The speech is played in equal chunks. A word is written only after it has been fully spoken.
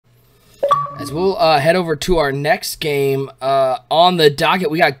As we'll head over to our next game on the docket,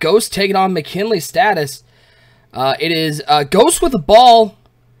 we got Ghost taking on Mckinley status. It is Ghost with the ball,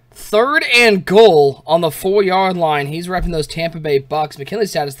 3rd and goal on the 4-yard line. He's repping those Tampa Bay Bucks. Mckinley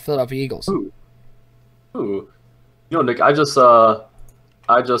status, the Philadelphia Eagles. Ooh. You know, Nick, I just signed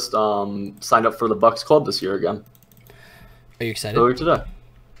up for the Bucks Club this year again. Are you excited? Earlier today.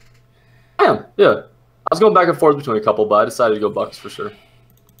 I am, yeah. I was going back and forth between a couple, but I decided to go Bucks for sure.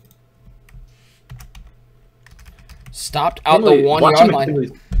 Stopped out the 1-yard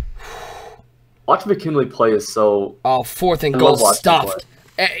line. Watch McKinley play is so... Oh, 4th and goal stuffed.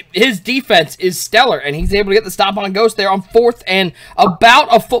 His defense is stellar, and he's able to get the stop on Ghost there on 4th and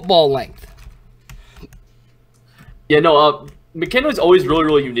about a football length. Yeah, no, McKinley's always really,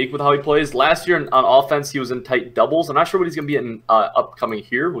 really unique with how he plays. Last year on offense, he was in tight doubles. I'm not sure what he's going to be in upcoming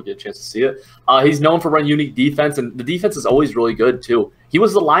here. We'll get a chance to see it. He's known for running unique defense, and the defense is always really good, too. He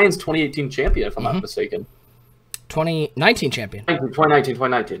was the Lions 2018 champion, if I'm not mistaken. 2019 champion.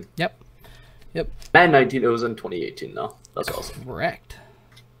 2019. Yep. Madden 19, it was in 2018, though. That's awesome. Correct.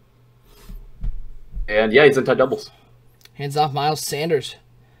 And, yeah, he's in tight doubles. Hands off Miles Sanders.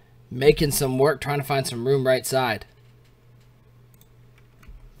 Making some work, trying to find some room right side.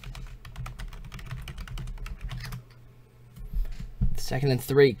 Second and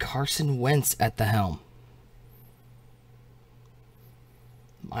 3, Carson Wentz at the helm.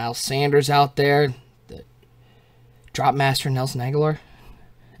 Miles Sanders out there. The drop master Nelson Aguilar.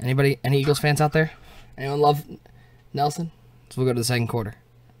 Anybody, any Eagles fans out there? Anyone love Nelson? So we'll go to the second quarter.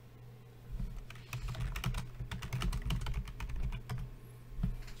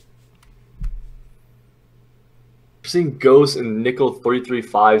 Seeing Ghost and Nickel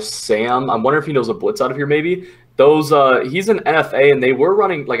 335 Sam. I'm wondering if he knows a blitz out of here maybe. Those he's an NFA and they were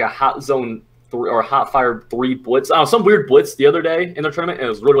running like a hot zone 3 or hot fire 3 blitz. Some weird blitz the other day in their tournament and it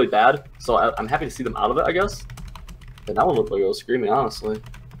was really, really bad. So I'm happy to see them out of it, I guess. And that one looked like it was screaming, honestly.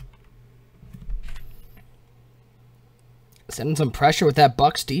 Sending some pressure with that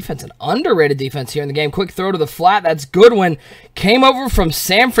Bucks defense, an underrated defense here in the game. Quick throw to the flat. That's Goodwin. Came over from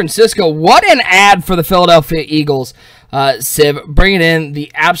San Francisco. What an ad for the Philadelphia Eagles. Civ, bringing in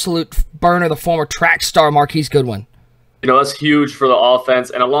the absolute burner, the former track star Marquise Goodwin. You know, that's huge for the offense.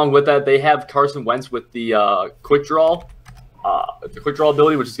 And along with that, they have Carson Wentz with the quick draw. The quick draw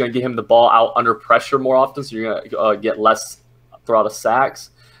ability, which is going to get him the ball out under pressure more often, so you're going to get less throw out of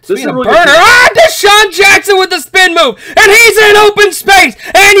sacks. This is a really burner. Deshaun Jackson with the spin move, and he's in open space,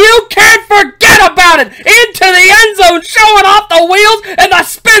 and you can't forget about it. Into the end zone, showing off the wheels and the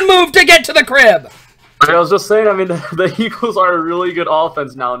spin move to get to the crib. I was just saying, I mean, the Eagles are a really good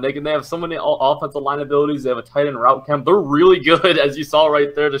offense now, Nick, and they have so many offensive line abilities. They have a tight end route cam. They're really good, as you saw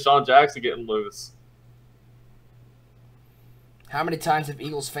right there, Deshaun Jackson getting loose. How many times have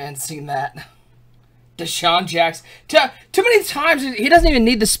Eagles fans seen that? Deshaun Jackson. Too many times, he doesn't even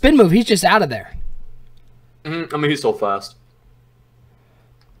need the spin move. He's just out of there. I mean, he's so fast.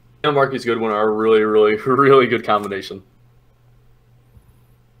 And Marquise Goodwin are a really, really, really good combination.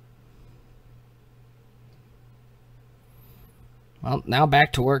 Well, now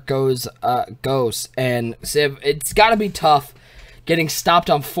back to work goes Ghost. And Civ, it's got to be tough getting stopped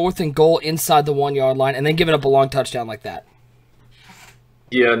on 4th and goal inside the 1-yard line and then giving up a long touchdown like that.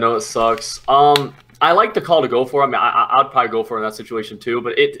 Yeah, no, it sucks. I like the call to go for. I mean, I'd probably go for it in that situation too,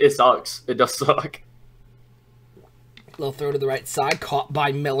 but it sucks. It does suck. Little throw to the right side, caught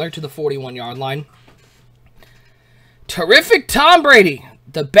by Miller to the 41-yard line. Terrific Tom Brady,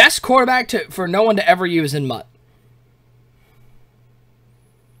 the best quarterback for no one to ever use in MUT.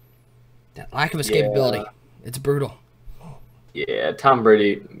 That lack of escapability, it's brutal. Yeah, Tom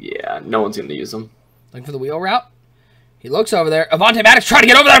Brady, yeah, no one's going to use him. Looking for the wheel route. He looks over there. Avonte Maddox trying to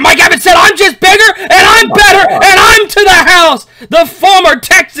get over there. Mike Evans said, I'm just bigger, and I'm better, and I'm to the house. The former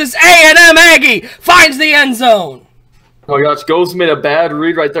Texas A&M Aggie finds the end zone. Oh my gosh, Ghost made a bad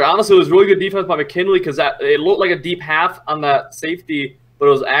read right there. Honestly, it was really good defense by Mckinley because it looked like a deep half on that safety, but it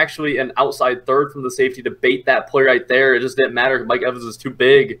was actually an outside third from the safety to bait that play right there. It just didn't matter. Mike Evans is too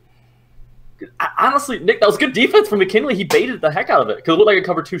big. Honestly, Nick, that was good defense from Mckinley. He baited the heck out of it because it looked like a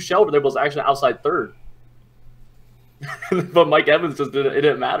cover 2 shell, but it was actually an outside third. But Mike Evans just didn't. It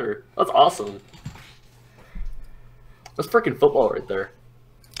didn't matter. That's awesome. That's freaking football right there.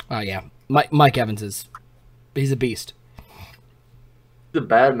 Oh yeah, Mike Evans he's a beast. He's a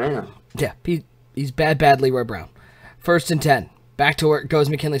bad man. Yeah, he's bad Leroy Brown. 1st and 10. Back to work goes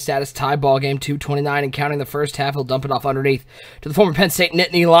Mckinley status. Tie ball game 2:29 and counting the first half. He'll dump it off underneath to the former Penn State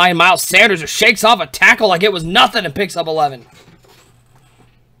Nittany Lion. Miles Sanders just shakes off a tackle like it was nothing and picks up 11.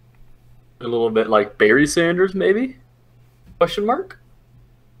 A little bit like Barry Sanders, maybe? Question mark?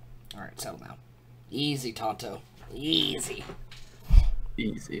 All right, settle down. Easy, Tonto. Easy.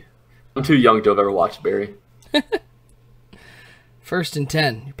 Easy. I'm too young to have ever watched Barry. 1st and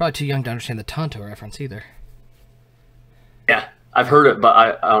 10. You're probably too young to understand the Tonto reference either. Yeah, I've heard it, but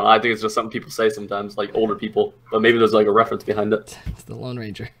I don't know. I think it's just something people say sometimes, like older people. But maybe there's like a reference behind it. It's the Lone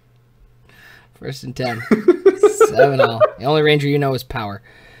Ranger. 1st and 10. 7-0. The only Ranger you know is Power.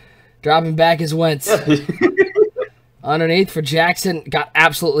 Dropping back is Wentz. Underneath for Jackson. Got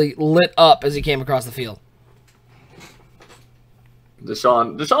absolutely lit up as he came across the field.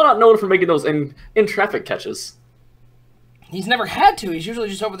 Deshaun not known for making those in traffic catches. He's never had to. He's usually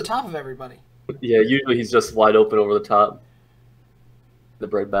just over the top of everybody. Yeah, usually he's just wide open over the top. The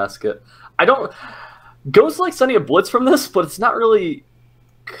bread basket. Ghost like sending a blitz from this, but it's not really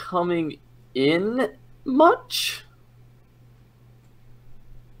coming in much.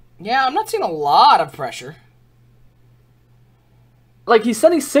 Yeah, I'm not seeing a lot of pressure. Like he's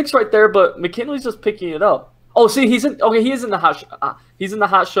sending 6 right there, but McKinley's just picking it up. Oh, see, he is in the hot. He's in the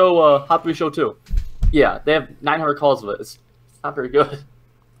hot show, Hot 3 show too. Yeah, they have 900 calls of it. It's not very good.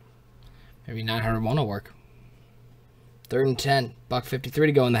 Maybe 901 will work. 3rd and 10. $1.53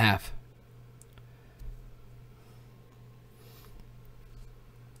 to go in the half.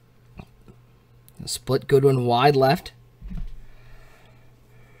 Split Goodwin wide left.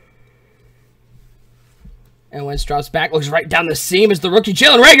 And Wentz drops back, looks right down the seam as the rookie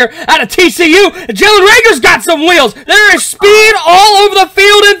Jalen Reagor out of TCU. Jalen Rager's got some wheels. There is speed all over the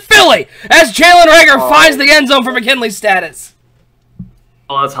field in Philly as Jalen Reagor finds the end zone for McKinley status.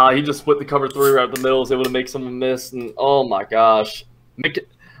 Oh, that's high. He just split the cover 3 right up the middle, was able to make someone miss, and oh my gosh,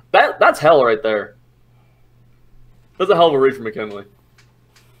 that's hell right there. That's a hell of a read for McKinley.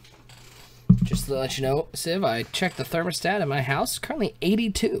 Just to let you know, Civ, I checked the thermostat in my house. Currently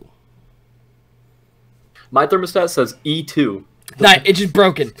 82. My thermostat says E2. No, it's just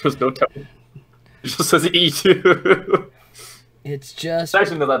broken. There's no tone. It just says E2. It's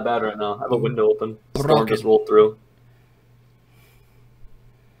actually not that bad right now. I have a window open. Broken. Storm just rolled through.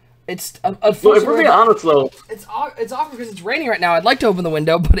 It's Look, if we're being honest though, it's awkward because it's raining right now. I'd like to open the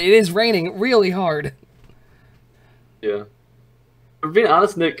window, but it is raining really hard. Yeah. If we're being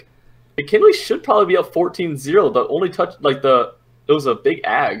honest, Nick, McKinley should probably be up 14-0. The only touch, it was a big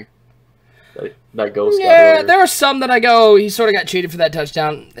ag. That Ghost got earlier. There are some that I go, he sort of got cheated for that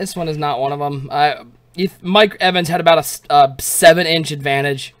touchdown. This one is not one of them. Mike Evans had about a 7-inch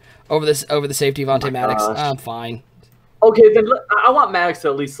advantage over the safety Vontae Maddox. I'm fine. Okay, then I want Maddox to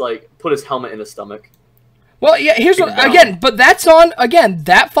at least put his helmet in his stomach. Well, yeah. Here's what but that's on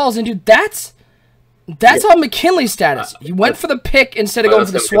that falls into that's on McKinley's status. He went for the pick instead of going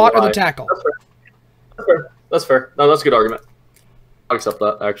for the swat or the tackle. That's fair. No, that's a good argument. I'll accept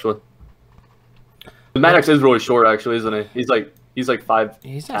that actually. Maddox is really short, actually, isn't he? He's like 5'10",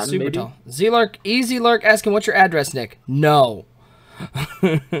 He's not super maybe? tall. Z-Lurk, Easy Lurk asking, what's your address, Nick? No.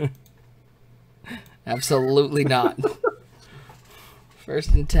 Absolutely not.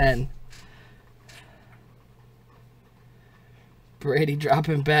 1st and 10. Brady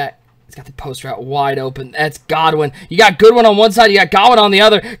dropping back. He's got the post route wide open. That's Godwin. You got Goodwin on one side. You got Godwin on the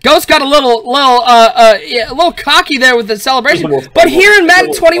other. Ghost got a little cocky there with the celebration. But here in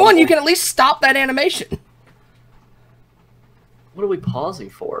Madden 21, you can at least stop that animation. What are we pausing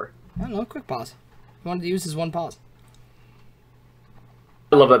for? I don't know. Quick pause. He wanted to use his one pause.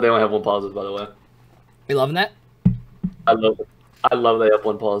 I love that they only have one pauses, by the way. You loving that? I love it. I love they have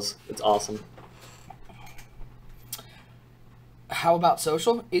one pause. It's awesome. How about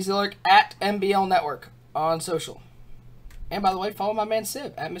social? Easy Lurk at MBL Network on social. And by the way, follow my man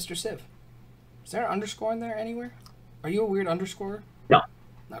Civ at Mr. Civ. Is there an underscore in there anywhere? Are you a weird underscore? No.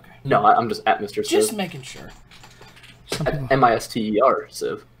 Okay. No, I'm just at Mr. Civ. Just making sure. M-I-S-T-E-R,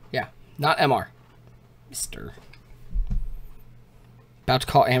 Civ. Yeah, not MR. Mr. About to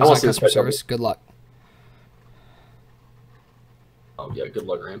call Amazon customer service. Good luck. Oh, yeah, good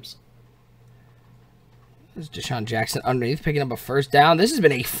luck, Rams. This is Deshaun Jackson underneath, picking up a 1st down. This has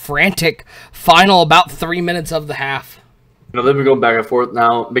been a frantic final about 3 minutes of the half. They've been going back and forth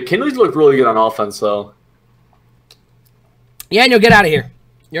now. McKinley's looked really good on offense, though. Yeah, and you'll get out of here.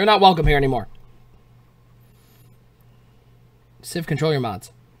 You're not welcome here anymore. Civ, control your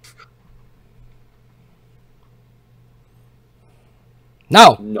mods.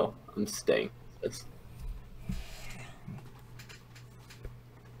 No. No, I'm staying. It's...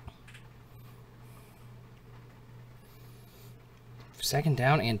 Second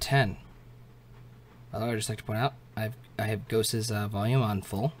down and 10. By the way, I'd just like to point out, I have Ghost's volume on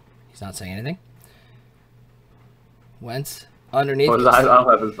full. He's not saying anything. Wentz underneath. I don't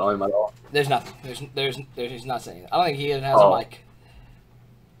have his volume at all. There's nothing. He's not saying anything. I don't think he even has a mic.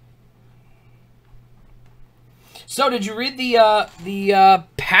 So, did you read the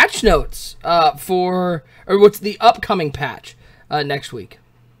patch notes or what's the upcoming patch next week?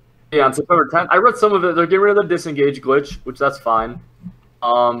 Yeah, on September 10th. I read some of it. They're getting rid of the disengage glitch, which that's fine.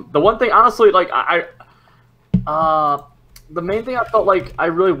 The one thing, honestly, like the main thing I felt like I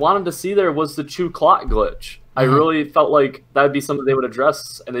really wanted to see there was the chew clock glitch. I really felt like that would be something they would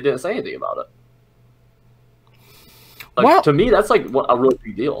address, and they didn't say anything about it. Like, well, to me, that's like a really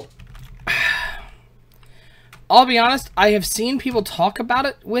big deal. I'll be honest, I have seen people talk about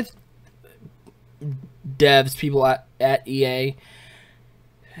it with devs, people at EA.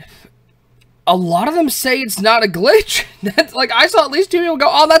 A lot of them say it's not a glitch. That's like, I saw at least 2 people go,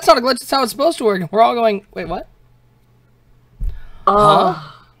 "Oh, that's not a glitch. That's how it's supposed to work." And we're all going, "Wait, what?"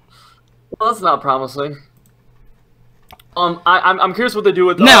 Well, that's not promising. I'm curious what they do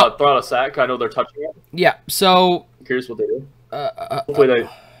with throw out a sack. I know they're touching it. Yeah, so I'm curious what they do. Hopefully they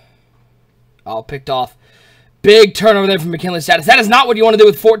all picked off. Big turnover there from Mckinley Status. That is not what you want to do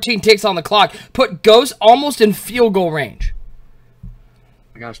with 14 ticks on the clock. Put Ghost almost in field goal range. Oh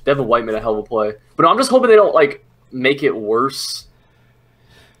my gosh, Devin White made a hell of a play. But I'm just hoping they don't like make it worse.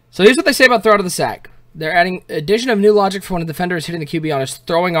 So here's what they say about throw out of the sack. They're adding addition of new logic for when a defender is hitting the QB on his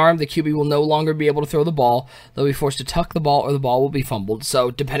throwing arm. The QB will no longer be able to throw the ball. They'll be forced to tuck the ball or the ball will be fumbled.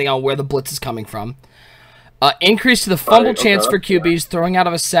 So depending on where the blitz is coming from. Increase to the fumble chance for QBs throwing out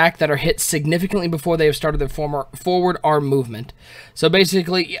of a sack that are hit significantly before they have started their forward arm movement. So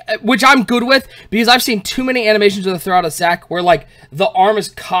basically, which I'm good with, because I've seen too many animations of the throw out a sack where like the arm is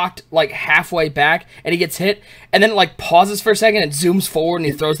cocked like halfway back and he gets hit, and then it like pauses for a second and zooms forward and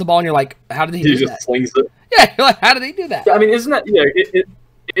he throws the ball and you're like, how did he do that? He just slings it. Yeah, you're like, how did he do that? Yeah, I mean, isn't that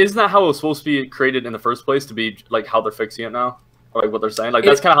isn't that how it was supposed to be created in the first place, to be like how they're fixing it now? Or like what they're saying, like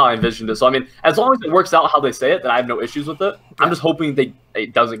that's kind of how I envisioned it. So I mean, as long as it works out how they say it, then I have no issues with it. I'm just hoping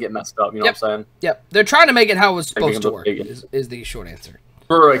it doesn't get messed up. You know what I'm saying? Yep. They're trying to make it how it was supposed to work. Is the short answer.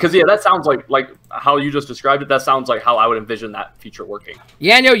 Right. Because yeah, that sounds like how you just described it. That sounds like how I would envision that feature working.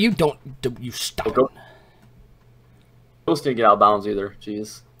 Yeah, no, you don't. You stop. Ghost didn't get out of bounds either.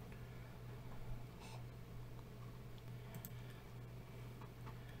 Jeez.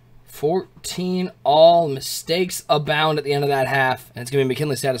 14 all. Mistakes abound at the end of that half. And it's going to be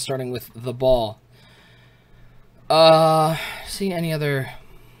Mckinley Status starting with the ball. See any other...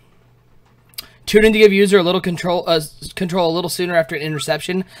 Tuning to give user a little control a little sooner after an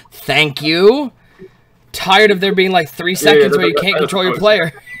interception. Thank you. Tired of there being like 3 seconds where you can't control your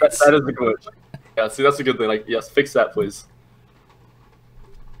player. That is the glitch. Yeah, see, that's a good thing. Like, yes, fix that, please.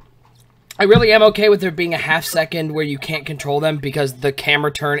 I really am okay with there being a half second where you can't control them because the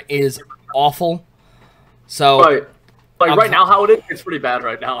camera turn is awful. So, right. Like right now, how it is, it's pretty bad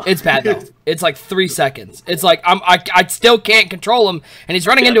right now. It's bad though. It's like 3 seconds. It's like I still can't control him, and he's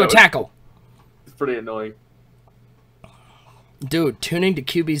running into a tackle. It's pretty annoying. Dude, tuning to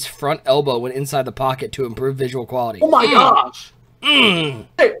QB's front elbow when inside the pocket to improve visual quality. Oh my gosh!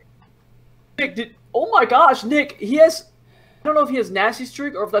 Nick, oh my gosh, Nick, he has. I don't know if he has nasty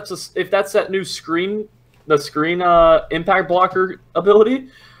streak or if that's that new screen impact blocker ability,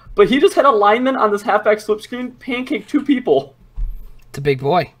 but he just had a lineman on this halfback slip screen pancake 2 people. It's a big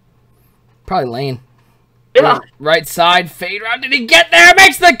boy. Probably Lane. Yeah. Right side fade route. Did he get there?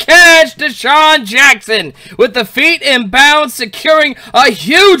 Makes the catch. Deshaun Jackson with the feet in bounds, securing a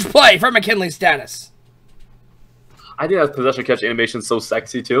huge play for Mckinley Status. I think that possession catch animation is so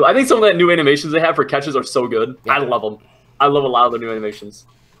sexy too. I think some of the new animations they have for catches are so good. Yeah. I love them. I love a lot of the new animations.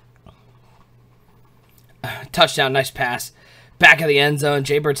 Touchdown, nice pass. Back of the end zone.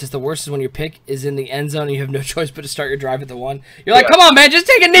 Jaybird says the worst is when your pick is in the end zone and you have no choice but to start your drive at the 1. You're like, come on, man, just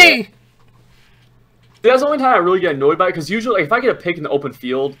take a knee. That's the only time I really get annoyed by it, because usually like, if I get a pick in the open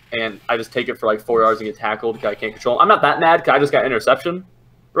field and I just take it for like 4 yards and get tackled because I can't control it, I'm not that mad because I just got interception,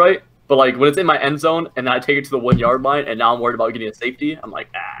 right? But like when it's in my end zone and then I take it to the 1 yard line and now I'm worried about getting a safety, I'm like,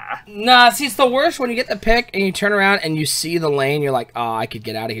 ah. Nah, see, it's the worst when you get the pick and you turn around and you see the lane. You're like, oh, I could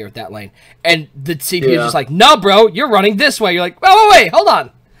get out of here with that lane. And the CPU is just like, no, bro, you're running this way. You're like, oh, wait, hold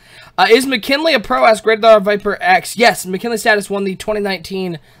on. Is McKinley a pro? Asked Greater Than Viper X. Yes, Mckinley Status won the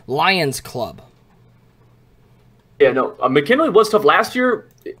 2019 Lions Club. Yeah, no, McKinley was tough last year.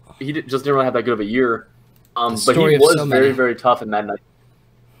 He just didn't really have that good of a year. But he was very, very tough in Madden.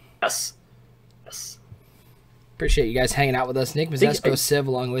 Yes. Yes. Appreciate you guys hanging out with us. Nick Mazesco Civ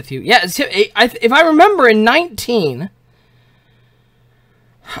along with you. Yeah, if I remember in 19,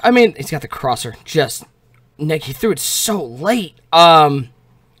 I mean, he's got the crosser. Just, Nick, he threw it so late. If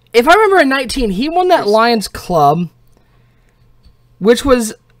I remember in 19, he won that Lions Club, which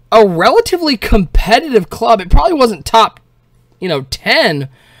was a relatively competitive club. It probably wasn't top, 10,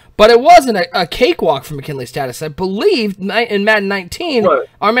 But it wasn't a cakewalk for McKinley Status. I believe in Madden 19, right.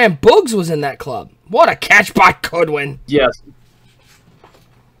 Our man Boogs was in that club. What a catch by Goodwin. Yes.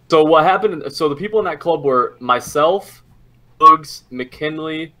 So what happened? So the people in that club were myself, Boogs,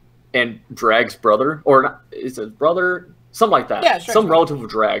 McKinley, and Drag's brother, or not, is it brother? Something like that. Yeah, sure. Some relative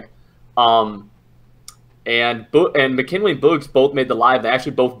of Drag. And McKinley and Boogs both made the live. They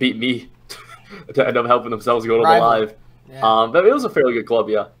actually both beat me to end up helping themselves go to the live. Yeah. But it was a fairly good club,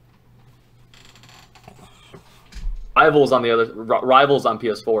 yeah. Rivals on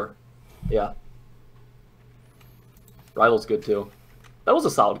PS4. Yeah. Rivals good too. That was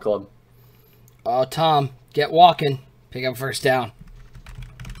a solid club. Oh, Tom, get walking. Pick up first down.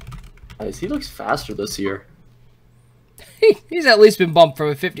 Nice. He looks faster this year. He's at least been bumped from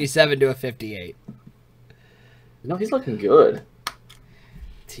a 57 to a 58. No, he's looking good.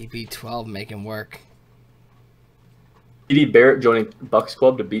 TB12 making work. TD Barrett joining Bucks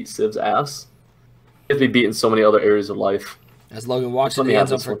Club to beat Siv's ass. He has to be beaten so many other areas of life. As Logan watching the end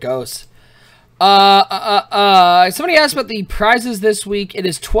zone for Ghost. Somebody asked about the prizes this week. It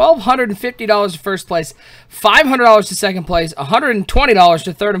is $1,250 to first place, $500 to second place, $120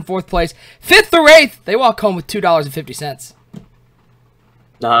 to third and fourth place. Fifth through eighth, they walk home with $2.50.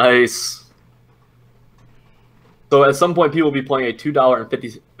 Nice. So at some point, people will be playing a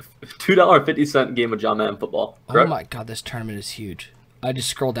 $2.50 game of John Madden football. Correct? Oh my god, this tournament is huge. I just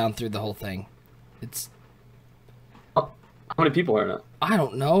scrolled down through the whole thing. It's. How many people are in it? I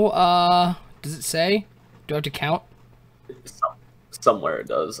don't know. Does it say? Do I have to count? Somewhere it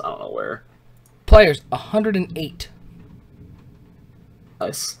does. I don't know where. Players, 108.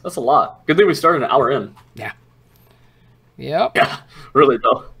 Nice. That's a lot. Good thing we started an hour in. Yeah. Yep. Yeah, really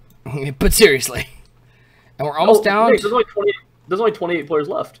though. But seriously. And we're almost down. Hey, there's only 28 players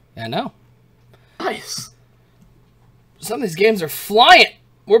left. Yeah, I know. Nice. Some of these games are flying.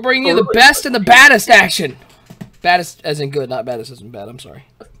 We're bringing you the best and the baddest action. Baddest as in good, not baddest as in bad. I'm sorry.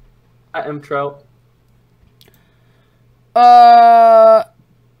 I am Trout.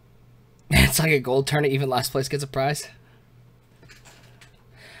 It's like a gold tournament. Even last place gets a prize.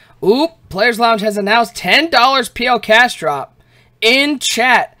 Oop. Players Lounge has announced $10 PL cash drop in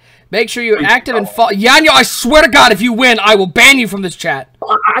chat. Make sure you're active and follow. Yanyo, I swear to God, if you win, I will ban you from this chat.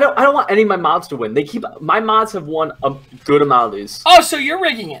 I don't want any of my mods to win. My mods have won a good amount of these. Oh, so you're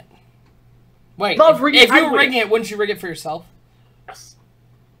rigging it. Wait, if you were rigging it, wouldn't you rig it for yourself? Yes.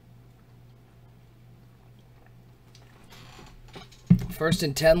 First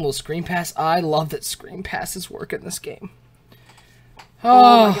and 10, little screen pass. I love that screen passes work in this game.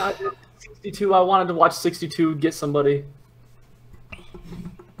 Oh my God, 62. I wanted to watch 62 get somebody.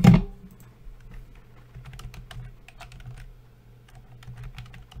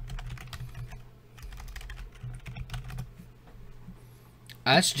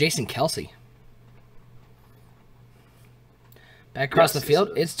 That's Jason Kelsey. Back across the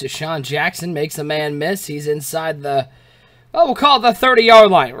field, it's Deshaun Jackson. Makes a man miss. He's inside the, we'll call it the 30-yard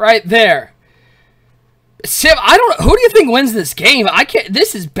line. Right there. Sim, I don't know. Who do you think wins this game?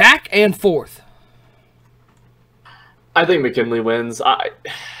 This is back and forth. I think McKinley wins. I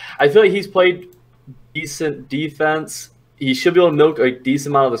feel like he's played decent defense. He should be able to milk a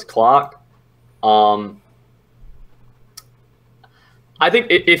decent amount of this clock. I think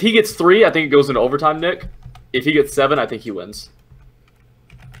if he gets 3, I think it goes into overtime, Nick. If he gets 7, I think he wins.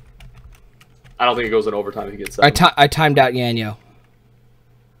 I don't think it goes in overtime if he gets 7. I timed out Yanyo.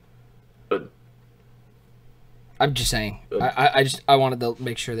 Good. I'm just saying. I wanted to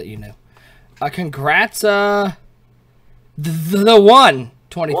make sure that you knew. Congrats, the 1,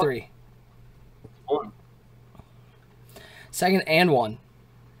 23. 1. Second and 1.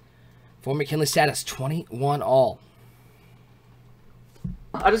 For McKinley Status, 21 all.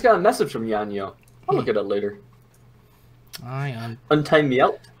 I just got a message from Yanyo. I'll look at it later. Untime me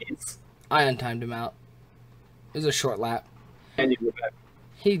out, please. I untimed him out. It was a short lap. And you go back.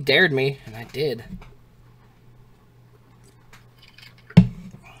 He dared me, and I did.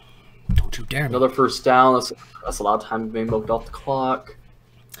 Don't you dare me. Another first down. That's a lot of time being milked off the clock.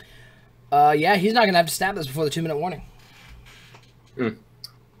 Yeah, he's not going to have to snap this before the 2-minute warning.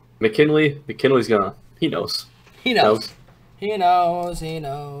 McKinley's gonna. He knows. He knows. He knows.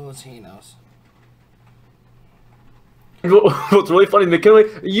 What's really funny, McKinley,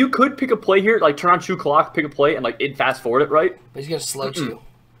 you could pick a play here, like turn on true clock, pick a play, and like it fast forward it, right? But he's gonna slow you.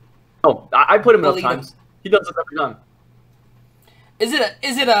 Oh, I put him enough times. He does this every time. Is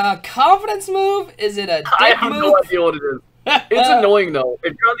it a confidence move? Is it a dick I have move? no idea what it is. It's annoying though.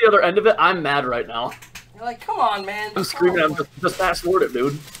 If you're on the other end of it, I'm mad right now. You're like, come on, man. I'm screaming. I'm just fast forward it,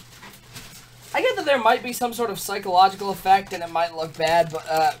 dude. I get that there might be some sort of psychological effect, and it might look bad,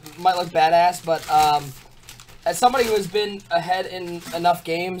 but might look badass. But as somebody who has been ahead in enough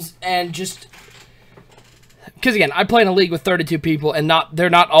games, and just because again, I play in a league with 32 people, and they're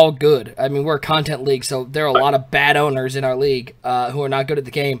not all good. I mean, we're a content league, so there are a lot of bad owners in our league who are not good at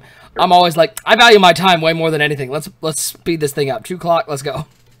the game. I'm always like, I value my time way more than anything. Let's speed this thing up. 2 o'clock, let's go.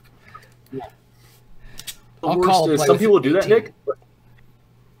 The I'll worst call is some people do that, 18. Nick.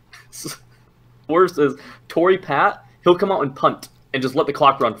 The worst is Tory Pat. He'll come out and punt and just let the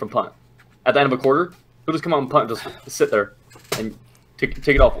clock run from punt. At the end of a quarter, he'll just come out and punt, and just sit there and take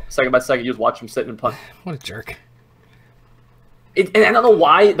it off second by second. You just watch him sit and punt. What a jerk. And I don't know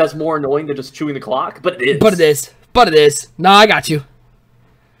why that's more annoying than just chewing the clock, but it is. But it is. No, I got you.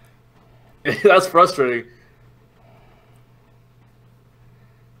 That's frustrating.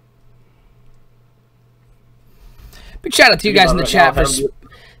 Big shout out to you guys in the chat for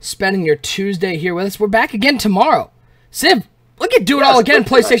spending your Tuesday here with us. We're back again tomorrow. Civ, look at do it all again.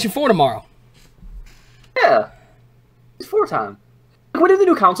 PlayStation 4 tomorrow. Yeah, it's 4 time. When did the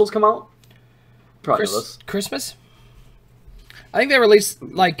new consoles come out? Probably Christmas. I think they release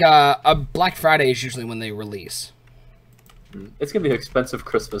like a Black Friday is usually when they release. It's gonna be an expensive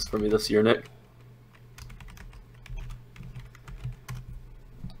Christmas for me this year, Nick.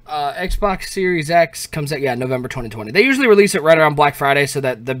 Xbox Series X comes out, November 2020. They usually release it right around Black Friday, so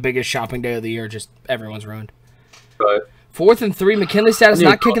that the biggest shopping day of the year, just everyone's ruined. Right. 4th and 3, McKinley status,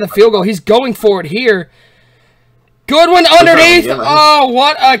 not kicking the field goal. He's going for it here. Good one underneath. Oh,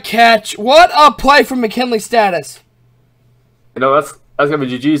 what a catch. What a play from McKinley status. You know, that's gonna be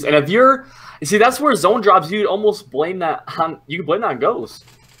GG's. And if you see, that's where zone drops, you'd almost blame that on, you can blame that on Ghost.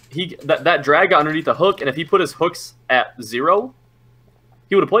 That drag got underneath the hook, and if he put his hooks at 0,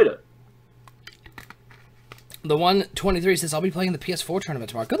 he would have played it. The 123 says, I'll be playing the PS4 tournament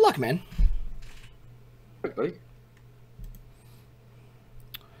tomorrow. Good luck, man. Quickly.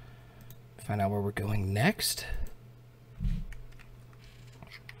 Find out where we're going next.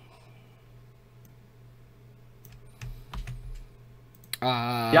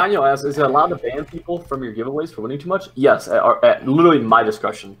 Yanyo asks, is it allowed to ban people from your giveaways for winning too much? Yes, at literally my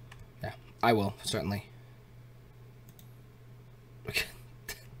discretion. Yeah, I will, certainly.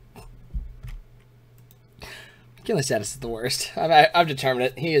 McKinley status is the worst. I've determined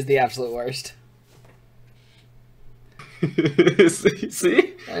it. He is the absolute worst.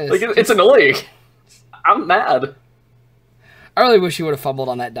 See? Like, it's annoying. I'm mad. I really wish he would have fumbled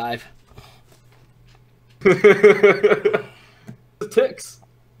on that dive. Ticks.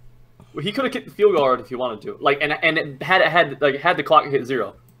 Well, he could have kicked the field goal if he wanted to. Like, and it had the clock hit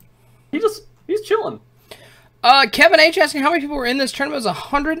 0. He's chilling. Kevin H asking how many people were in this tournament. It was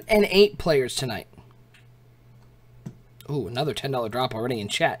 108 players tonight. Ooh, another $10 drop already in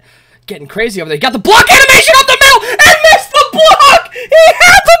chat. Getting crazy over there. He got the block animation up the middle and missed the block! He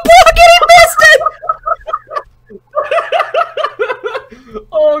had the block and he missed it!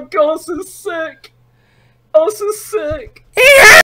 Oh, Ghost is sick. Ghost is sick. He had